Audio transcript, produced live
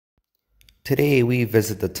Today we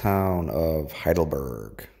visit the town of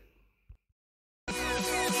Heidelberg, the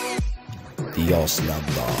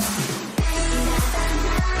Ausländer.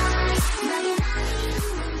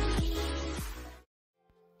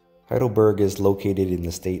 Heidelberg is located in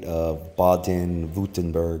the state of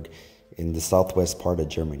Baden-Württemberg in the southwest part of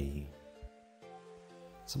Germany.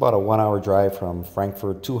 It's about a 1 hour drive from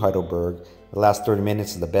Frankfurt to Heidelberg. The last 30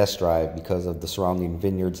 minutes is the best drive because of the surrounding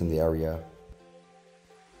vineyards in the area.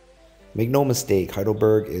 Make no mistake,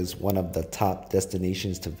 Heidelberg is one of the top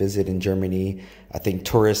destinations to visit in Germany. I think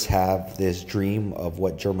tourists have this dream of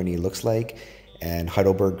what Germany looks like, and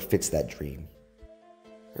Heidelberg fits that dream.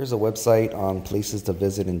 Here's a website on places to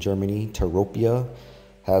visit in Germany. Teropia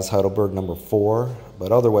has Heidelberg number 4,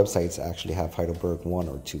 but other websites actually have Heidelberg 1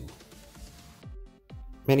 or 2.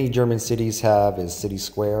 Many German cities have a city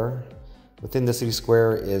square. Within the city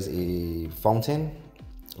square is a fountain.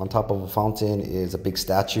 On top of a fountain is a big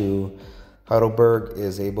statue. Heidelberg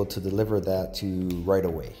is able to deliver that to right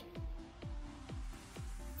away.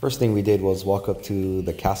 First thing we did was walk up to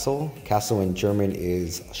the castle. Castle in German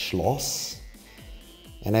is Schloss.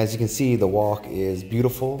 And as you can see, the walk is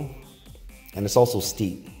beautiful and it's also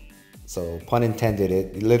steep. So pun intended,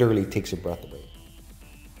 it literally takes your breath away.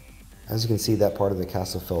 As you can see, that part of the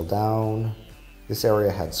castle fell down. This area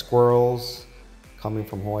had squirrels. Coming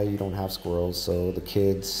from Hawaii, you don't have squirrels, so the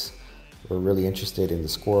kids were really interested in the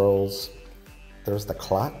squirrels. There's the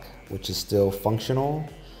clock, which is still functional.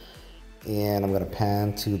 And I'm gonna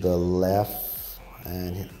pan to the left,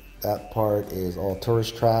 and that part is all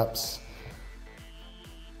tourist traps.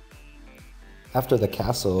 After the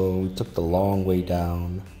castle, we took the long way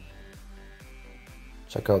down.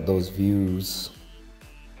 Check out those views.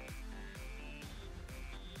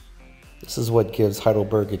 This is what gives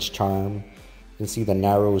Heidelberg its charm. You can see the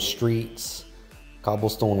narrow streets,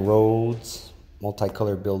 cobblestone roads,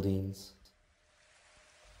 multicolored buildings.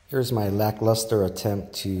 Here's my lackluster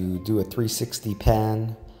attempt to do a 360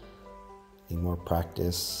 pan. Need more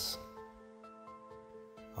practice.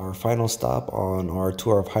 Our final stop on our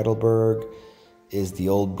tour of Heidelberg is the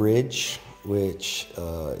old bridge, which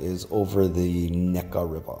is over the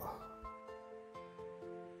Neckar River.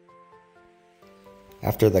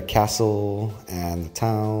 After the castle and the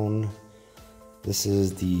town, this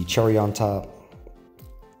is the cherry on top.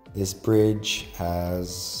 This bridge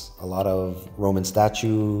has a lot of Roman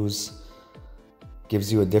statues,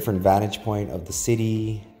 gives you a different vantage point of the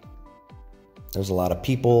city. There's a lot of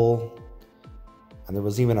people, and there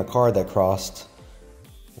was even a car that crossed,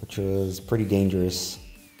 which was pretty dangerous.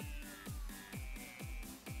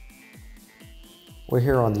 We're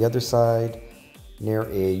here on the other side, near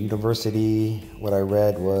a university. What I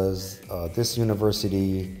read was this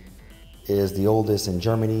university is the oldest in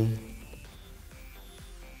Germany.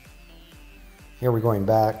 Here we're going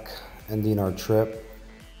back, ending our trip.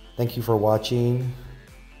 Thank you for watching.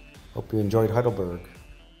 Hope you enjoyed Heidelberg.